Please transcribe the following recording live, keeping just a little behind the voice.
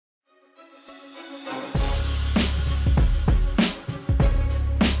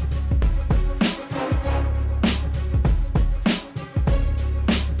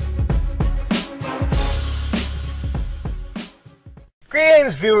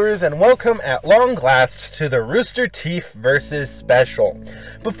Greetings, viewers, and welcome at long last to the Rooster Teeth vs. Special.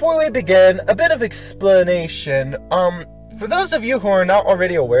 Before we begin, a bit of explanation. For those of you who are not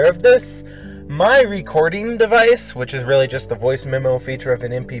already aware of this, my recording device, which is really just the voice memo feature of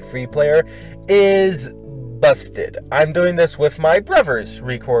an MP3 player, is busted. I'm doing this with my brother's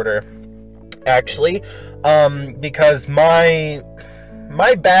recorder, actually, because my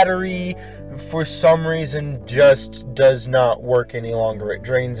battery, for some reason, just does not work any longer. It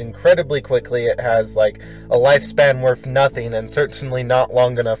drains incredibly quickly. It has like a lifespan worth nothing, and certainly not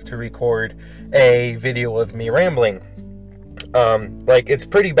long enough to record a video of me rambling. It's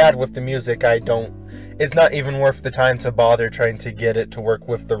pretty bad with the music. It's not even worth the time to bother trying to get it to work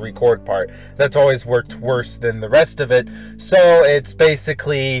with the record part. That's always worked worse than the rest of it. So it's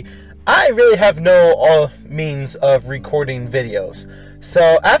basically, I really have no means of recording videos.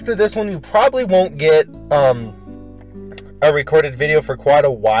 So after this one, you probably won't get a recorded video for quite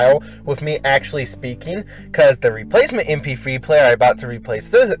a while with me actually speaking, because the replacement MP3 player I'm about to replace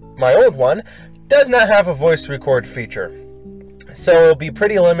my old one does not have a voice record feature. So it'll be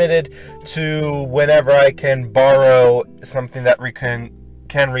pretty limited to whenever I can borrow something that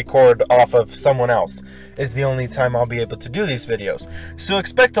can record off of someone else is the only time I'll be able to do these videos. So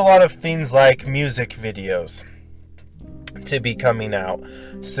expect a lot of things like music videos to be coming out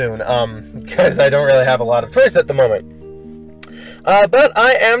soon, because I don't really have a lot of choice at the moment. But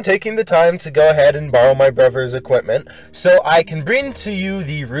I am taking the time to go ahead and borrow my brother's equipment so I can bring to you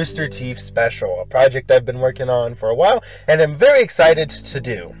the Rooster Teeth Special, a project I've been working on for a while and I'm very excited to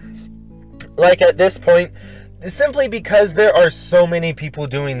do. Like, at this point, simply because there are so many people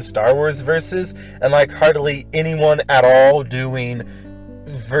doing Star Wars versus, and like hardly anyone at all doing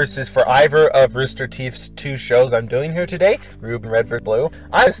versus for either of Rooster Teeth's two shows I'm doing here today, Rube and Red vs. Blue,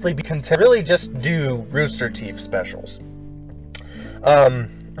 I honestly be content to really just do Rooster Teeth specials.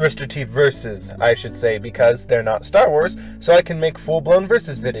 Rooster Teeth versus, I should say, because they're not Star Wars, so I can make full-blown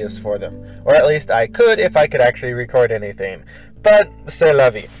versus videos for them. Or at least I could if I could actually record anything. But, c'est la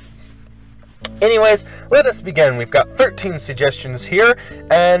vie. Anyways, let us begin. We've got 13 suggestions here,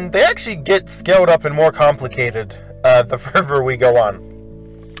 and they actually get scaled up and more complicated the further we go on.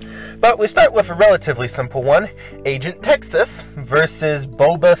 But we start with a relatively simple one, Agent Texas versus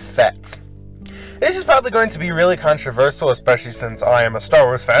Boba Fett. This is probably going to be really controversial, especially since I am a Star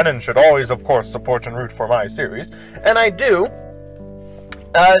Wars fan and should always, of course, support and root for my series. And I do.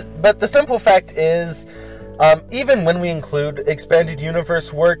 But the simple fact is, even when we include expanded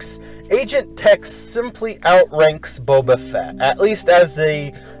universe works, Agent Tex simply outranks Boba Fett, at least as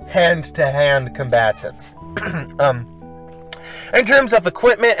a hand-to-hand combatant. In terms of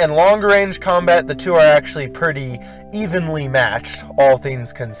equipment and longer-range combat, the two are actually pretty evenly matched, all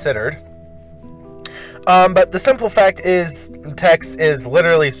things considered. But the simple fact is, Tex is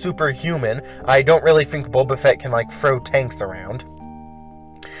literally superhuman. I don't really think Boba Fett can, like, throw tanks around.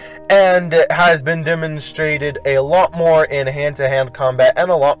 And it has been demonstrated a lot more in hand-to-hand combat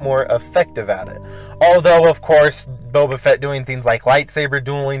and a lot more effective at it. Although, of course, Boba Fett doing things like lightsaber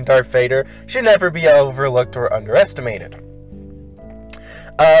dueling Darth Vader should never be overlooked or underestimated.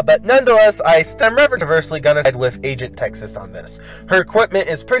 But nonetheless, I'm rather diversely gonna side with Agent Texas on this. Her equipment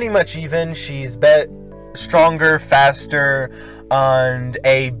is pretty much even. She's stronger, faster, and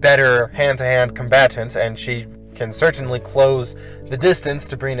a better hand-to-hand combatant, and she can certainly close the distance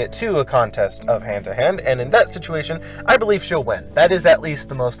to bring it to a contest of hand-to-hand, and in that situation, I believe she'll win. That is at least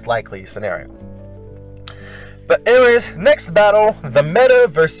the most likely scenario. But anyways, next battle, the Meta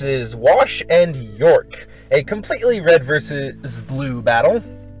versus Wash and York. A completely red versus blue battle.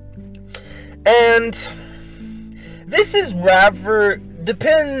 And this is rather,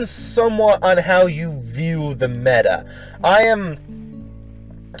 depends somewhat on how you view the meta. I am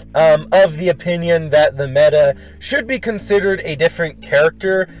of the opinion that the meta should be considered a different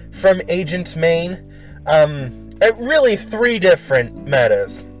character from Agent Main. Really three different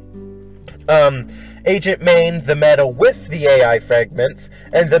metas. Agent Main, the meta with the AI fragments,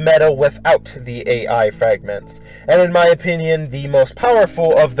 and the meta without the AI fragments. And in my opinion, the most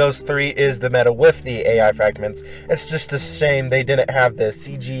powerful of those three is the meta with the AI fragments. It's just a shame they didn't have the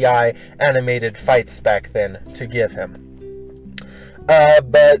CGI animated fights back then to give him.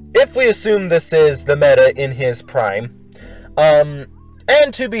 But if we assume this is the meta in his prime, and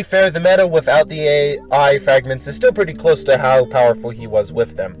to be fair, the meta without the AI fragments is still pretty close to how powerful he was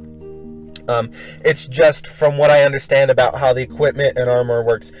with them. It's just, from what I understand about how the equipment and armor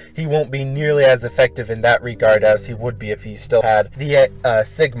works, he won't be nearly as effective in that regard as he would be if he still had the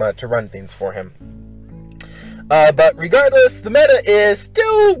Sigma to run things for him. But regardless, the meta is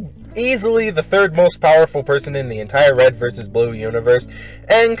still easily the third most powerful person in the entire Red versus Blue universe,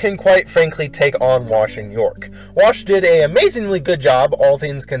 and can quite frankly take on Wash and York. Wash did an amazingly good job, all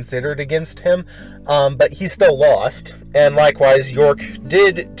things considered, against him, but he still lost, and likewise, York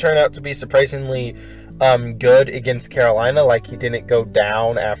did turn out to be surprisingly good against Carolina, like he didn't go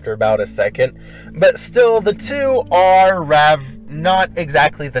down after about a second, but still, the two are not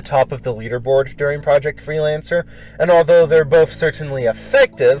exactly the top of the leaderboard during Project Freelancer, and although they're both certainly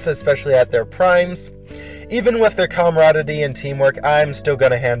effective, especially at their primes, even with their camaraderie and teamwork, I'm still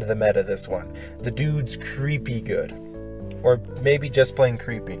gonna hand the meta this one. The dude's creepy good. Or maybe just plain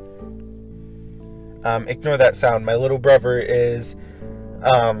creepy. Ignore that sound. My little brother is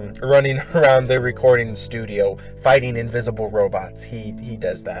running around the recording studio, fighting invisible robots. He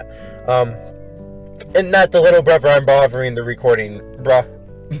does that. And not the little brother I'm borrowing the recording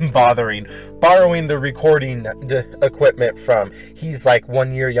equipment from. He's like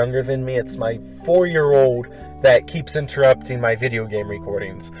 1 year younger than me. It's my 4-year-old that keeps interrupting my video game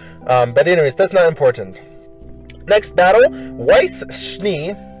recordings. But anyways, that's not important. Next battle, Weiss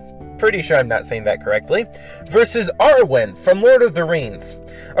Schnee, pretty sure I'm not saying that correctly, versus Arwen from Lord of the Rings.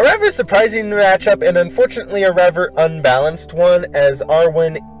 A rather surprising matchup, and unfortunately a rather unbalanced one, as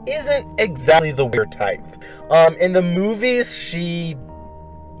Arwen isn't exactly the weird type. In the movies, she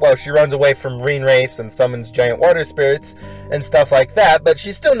runs away from green wraiths and summons giant water spirits and stuff like that, but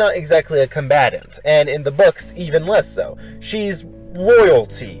she's still not exactly a combatant, and in the books, even less so. She's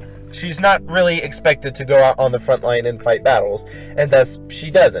royalty. She's not really expected to go out on the front line and fight battles, and thus she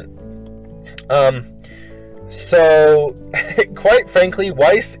doesn't. So, quite frankly,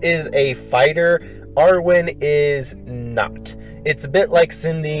 Weiss is a fighter, Arwen is not. It's a bit like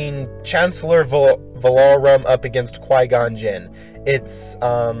sending Chancellor Valorum up against Qui-Gon Jinn. It's,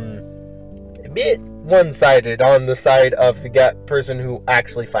 a bit one-sided on the side of the person who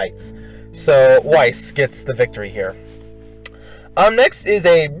actually fights. So, Weiss gets the victory here. Next is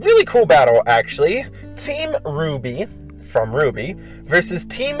a really cool battle, actually. Team Ruby, from Ruby, versus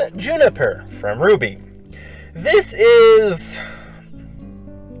Team Juniper, from Ruby. This is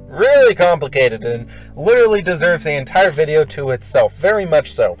really complicated and literally deserves the entire video to itself, very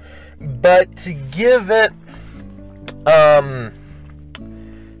much so. But to give it, to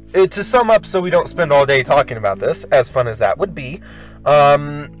sum up so we don't spend all day talking about this, as fun as that would be,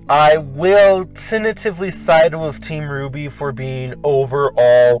 I will tentatively side with Team Ruby for being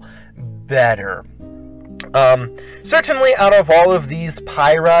overall better. Certainly out of all of these,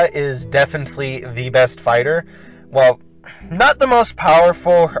 Pyra is definitely the best fighter. Well, not the most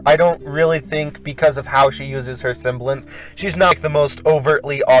powerful, I don't really think, because of how she uses her semblance. She's not like the most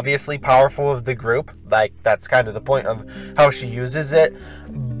overtly, obviously powerful of the group. Like, that's kind of the point of how she uses it.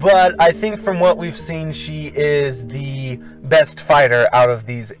 But I think from what we've seen, she is the best fighter out of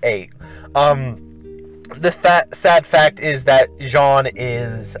these 8. The sad fact is that Jean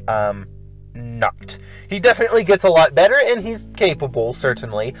is, not. He definitely gets a lot better, and he's capable,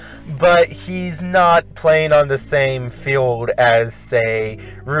 certainly, but he's not playing on the same field as, say,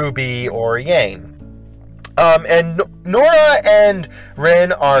 Ruby or Yang. And Nora and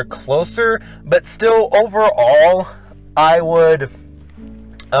Rin are closer, but still, overall, I would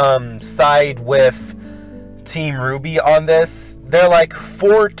side with Team Ruby on this. They're like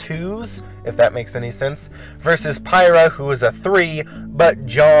 4 2s, if that makes any sense, versus Pyra, who is a 3, but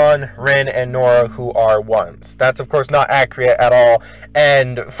John, Rin, and Nora, who are 1s. That's, of course, not accurate at all,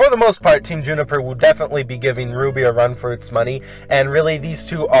 and for the most part, Team Juniper will definitely be giving Ruby a run for its money, and really, these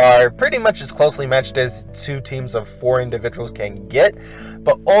two are pretty much as closely matched as 2 teams of 4 individuals can get,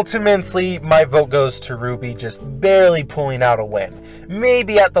 but ultimately, my vote goes to Ruby, just barely pulling out a win.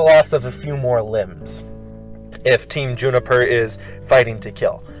 Maybe at the loss of a few more limbs, if Team Juniper is fighting to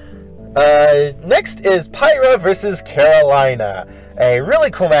kill. Next is Pyra versus Carolina. A really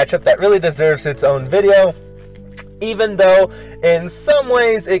cool matchup that really deserves its own video, even though in some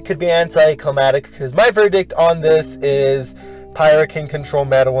ways it could be anticlimactic, because my verdict on this is Pyra can control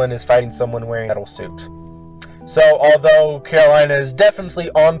metal and is fighting someone wearing a metal suit. So although Carolina is definitely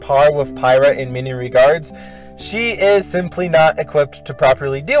on par with Pyra in many regards, she is simply not equipped to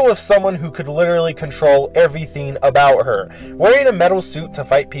properly deal with someone who could literally control everything about her. Wearing a metal suit to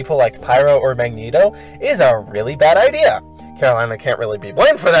fight people like Pyro or Magneto is a really bad idea. Carolina can't really be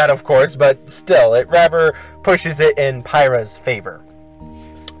blamed for that, of course, but still, it rather pushes it in Pyra's favor.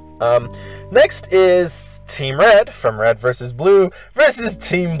 Next is Team Red from Red vs. Blue versus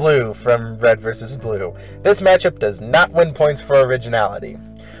Team Blue from Red vs. Blue. This matchup does not win points for originality,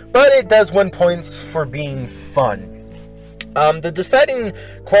 but it does win points for being fun. The deciding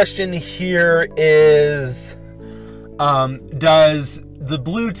question here is, does the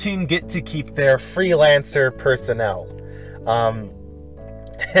blue team get to keep their freelancer personnel.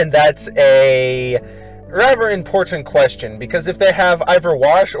 And that's a rather important question, because if they have either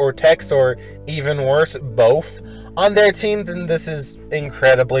Wash or Tex, or even worse, both, on their team, then this is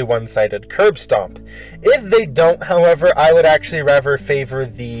incredibly one-sided curb stomp. If they don't, however, I would actually rather favor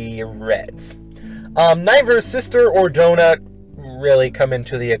the Reds. Neither Sister or Donut really come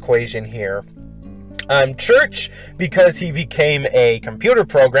into the equation here. Church, because he became a computer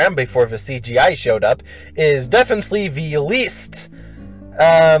program before the CGI showed up, is definitely the least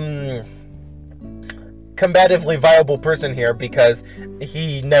combatively viable person here, because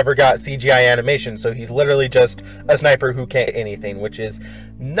he never got CGI animation, so he's literally just a sniper who can't hit anything, which is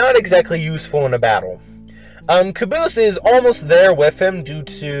not exactly useful in a battle. Caboose is almost there with him due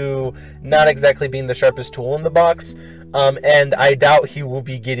to not exactly being the sharpest tool in the box, and I doubt he will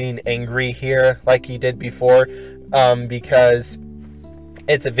be getting angry here like he did before, because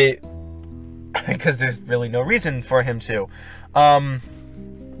it's because there's really no reason for him to.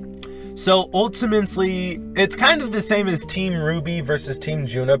 So ultimately, it's kind of the same as Team Ruby versus Team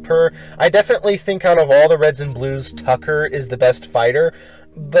Juniper. I definitely think out of all the Reds and Blues, Tucker is the best fighter,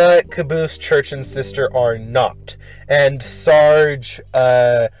 but Caboose, Church, and Sister are not. And Sarge,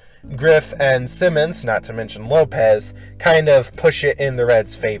 Griff, and Simmons, not to mention Lopez, kind of push it in the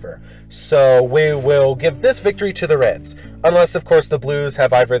Reds' favor. So we will give this victory to the Reds, unless, of course, the Blues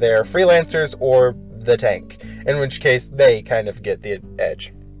have either their freelancers or the tank, in which case they kind of get the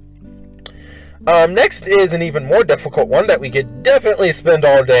edge. Next is an even more difficult one that we could definitely spend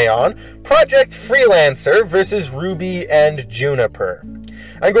all day on. Project Freelancer versus Ruby and Juniper.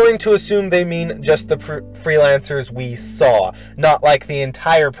 I'm going to assume they mean just the freelancers we saw, not like the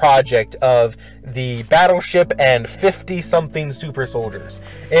entire project of the battleship and 50-something super soldiers.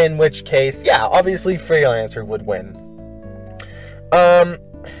 In which case, yeah, obviously Freelancer would win.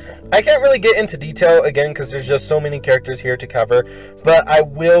 I can't really get into detail, again, because there's just so many characters here to cover, but I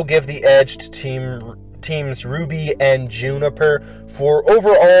will give the edge to teams Ruby and Juniper for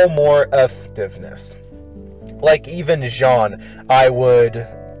overall more effectiveness. Like even Jean, I would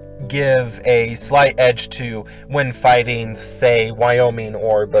give a slight edge to when fighting, say, Wyoming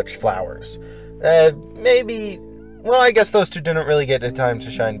or Butch Flowers. Maybe, well, I guess those two didn't really get the time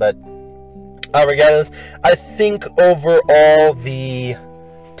to shine, but regardless, I think overall the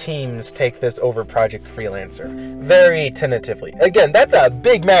teams take this over Project Freelancer very tentatively. Again, that's a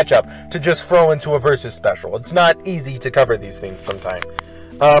big matchup to just throw into a versus special. It's not easy to cover these things sometimes.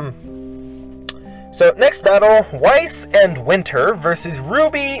 So next battle, Weiss and Winter versus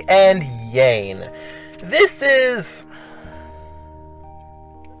Ruby and Yane. This is...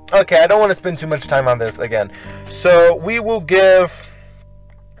 okay, I don't want to spend too much time on this again. So we will give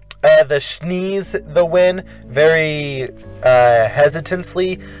the Schnees the win very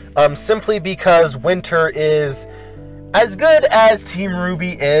hesitantly, simply because Winter is as good as Team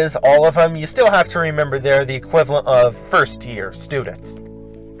Ruby is, all of them. You still have to remember they're the equivalent of first-year students.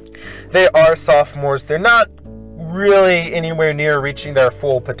 They are sophomores. They're not really anywhere near reaching their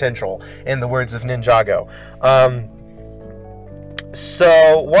full potential, in the words of Ninjago.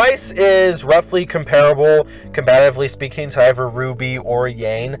 So Weiss is roughly comparable, combatively speaking, to either Ruby or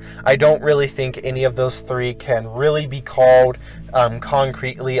Yane. I don't really think any of those three can really be called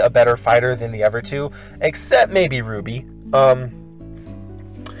concretely a better fighter than the other two, except maybe Ruby.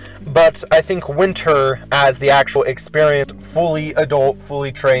 But I think Winter, as the actual experienced, fully adult,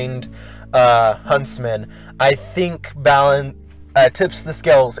 fully trained huntsman, I think tips the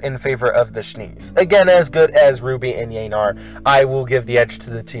scales in favor of the Schnees. Again, as good as Ruby and Yane are, I will give the edge to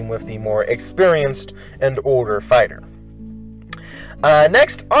the team with the more experienced and older fighter.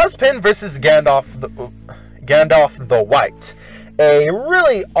 Next, Ozpin versus Gandalf the White. A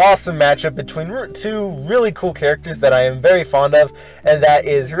really awesome matchup between two really cool characters that I am very fond of, and that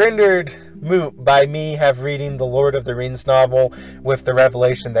is rendered moot by me reading the Lord of the Rings novel with the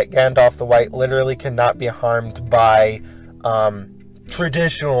revelation that Gandalf the White literally cannot be harmed by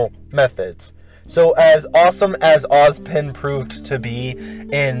traditional methods. So as awesome as Ozpin proved to be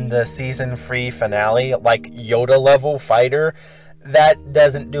in the season 3 finale, like Yoda level fighter, that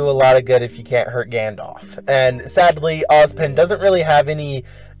doesn't do a lot of good if you can't hurt Gandalf. And sadly, Ozpin doesn't really have any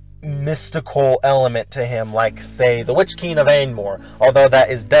mystical element to him like, say, the Witch King of Angmor, although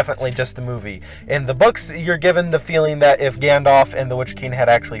that is definitely just the movie. In the books, you're given the feeling that if Gandalf and the Witch King had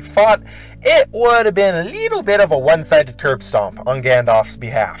actually fought, it would have been a little bit of a one-sided curb stomp on Gandalf's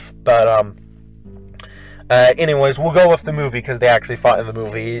behalf. But, anyways, we'll go with the movie because they actually fought in the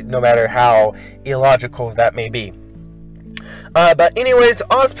movie, no matter how illogical that may be. But anyways,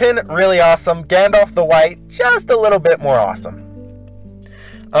 Ozpin, really awesome. Gandalf the White, just a little bit more awesome.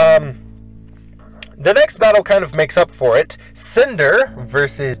 The next battle kind of makes up for it. Cinder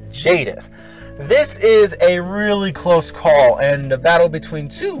versus Jadis. This is a really close call and a battle between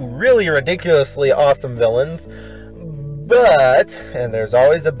two really ridiculously awesome villains. But, and there's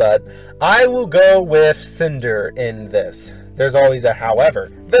always a but, I will go with Cinder in this. There's always a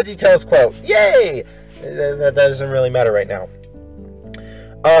however. VeggieTales quote, yay! That doesn't really matter right now.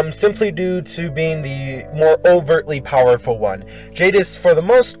 Simply due to being the more overtly powerful one. Jadis, for the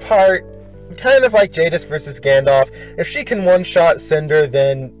most part, kind of like Jadis versus Gandalf. If she can one-shot Cinder,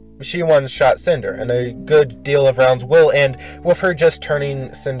 then she one-shot Cinder, and a good deal of rounds will end with her just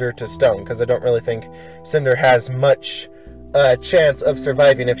turning Cinder to stone, because I don't really think Cinder has much chance of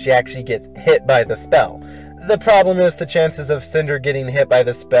surviving if she actually gets hit by the spell. The problem is the chances of Cinder getting hit by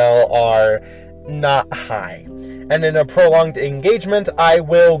the spell are not high. And in a prolonged engagement, I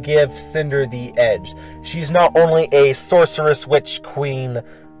will give Cinder the edge. She's not only a sorceress, witch, queen,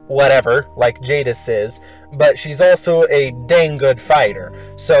 whatever, like Jadis is, but she's also a dang good fighter.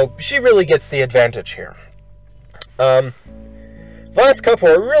 So she really gets the advantage here. The last couple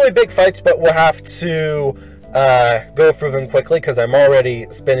are really big fights, but we'll have to go through them quickly because I'm already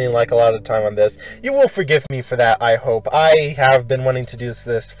spending like a lot of time on this. You will forgive me for that, I hope. I have been wanting to do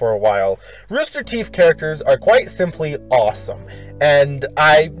this for a while. Rooster Teeth characters are quite simply awesome, and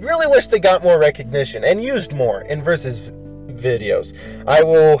I really wish they got more recognition and used more in Versus videos. I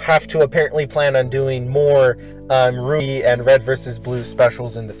will have to apparently plan on doing more Ruby and Red versus Blue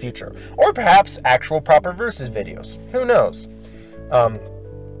specials in the future, or perhaps actual proper Versus videos. Who knows?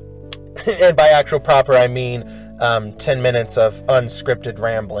 And by actual proper, I mean 10 minutes of unscripted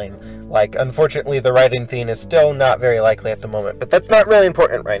rambling. Like, unfortunately, the writing thing is still not very likely at the moment, but that's not really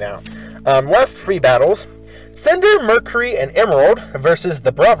important right now. Last three battles. Cinder, Mercury, and Emerald versus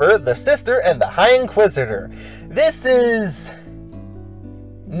the Brother, the Sister, and the High Inquisitor. This is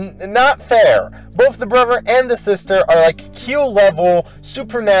not fair. Both the Brother and the Sister are like Q-level,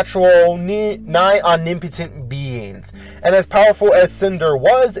 supernatural, nigh omnipotent beings. And as powerful as Cinder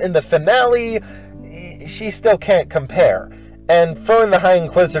was in the finale, she still can't compare. And throwing the High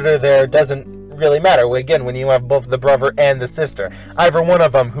Inquisitor there doesn't really matter. Again, when you have both the Brother and the Sister, either one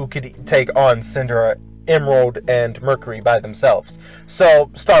of them who could take on Cinder, Emerald, and Mercury by themselves. So,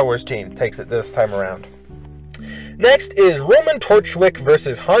 Star Wars team takes it this time around. Next is Roman Torchwick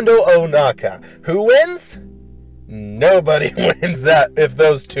versus Hondo Onaka. Who wins? Nobody wins that if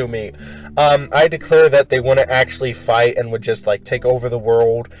those two meet. I declare that they wouldn't actually fight and would just like take over the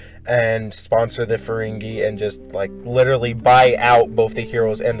world and sponsor the Ferengi and just like literally buy out both the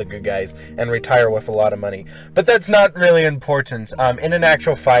heroes and the good guys and retire with a lot of money. But that's not really important. In an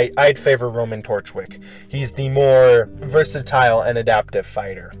actual fight, I'd favor Roman Torchwick. He's the more versatile and adaptive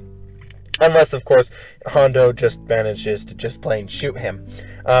fighter. Unless, of course, Hondo just manages to just plain shoot him.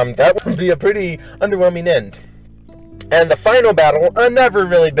 That would be a pretty underwhelming end. And the final battle, another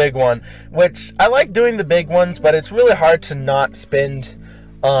really big one, which I like doing the big ones, but it's really hard to not spend...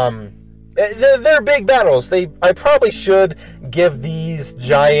 They're big battles. I probably should give these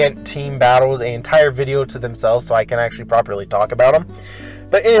giant team battles an entire video to themselves so I can actually properly talk about them.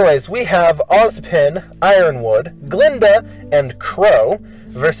 But anyways, we have Ozpin, Ironwood, Glinda, and Crow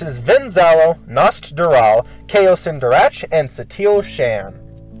versus Venzalo, Nost Dural, Kao Sindarach, and Satil Shan.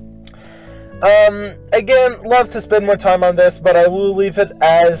 Again, love to spend more time on this, but I will leave it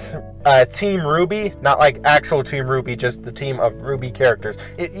as Team Ruby, not like actual Team Ruby, just the team of Ruby characters.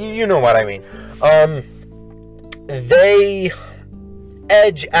 You know what I mean. They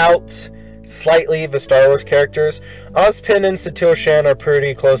edge out slightly the Star Wars characters. Ozpin and Satil Shan are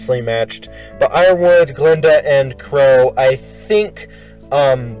pretty closely matched, but Ironwood, Glinda, and Crow, I think,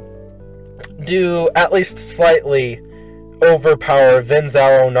 do at least slightly overpower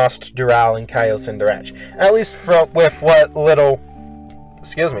Venzalo, Nost Dural, and Kao Sindarach. At least with what little,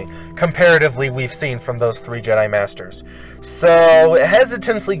 comparatively we've seen from those three Jedi Masters. So,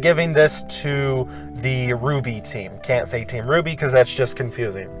 hesitantly giving this to the Ruby team. Can't say Team Ruby because that's just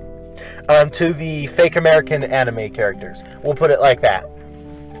confusing. To the fake American anime characters. We'll put it like that.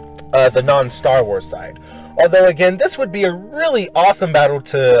 The non-Star Wars side. Although, again, this would be a really awesome battle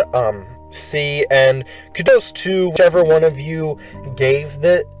to see, and kudos to whichever one of you gave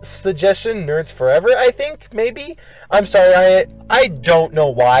the suggestion. Nerds Forever, I think, maybe? I'm sorry, I don't know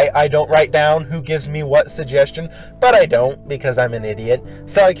why I don't write down who gives me what suggestion, but I don't, because I'm an idiot,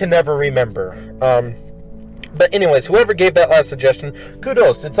 so I can never remember. But anyways, whoever gave that last suggestion,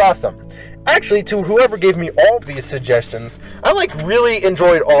 kudos, it's awesome. Actually, to whoever gave me all these suggestions, I really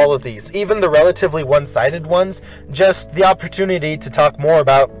enjoyed all of these, even the relatively one-sided ones. Just the opportunity to talk more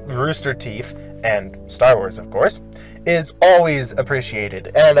about Rooster Teeth, and Star Wars, of course, is always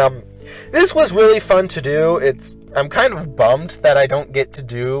appreciated. And this was really fun to do. I'm kind of bummed that I don't get to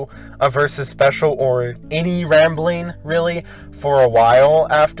do a versus special or any rambling really for a while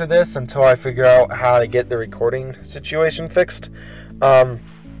after this, until I figure out how to get the recording situation fixed.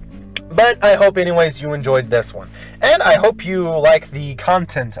 But I hope anyways you enjoyed this one. And I hope you like the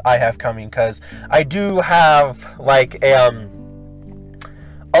content I have coming, because I do have like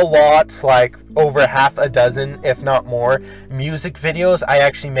a lot, like over half a dozen, if not more, music videos I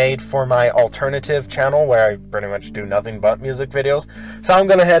actually made for my alternative channel, where I pretty much do nothing but music videos. So I'm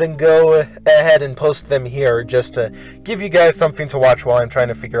gonna go ahead and post them here, just to give you guys something to watch while I'm trying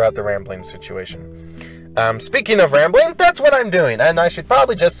to figure out the rambling situation. Speaking of rambling, that's what I'm doing, and I should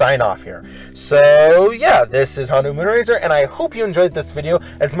probably just sign off here. So yeah, this is Hondo Moonrazer, and I hope you enjoyed this video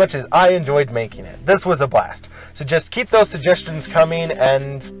as much as I enjoyed making it. This was a blast. So just keep those suggestions coming,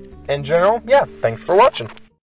 and in general, yeah, thanks for watching.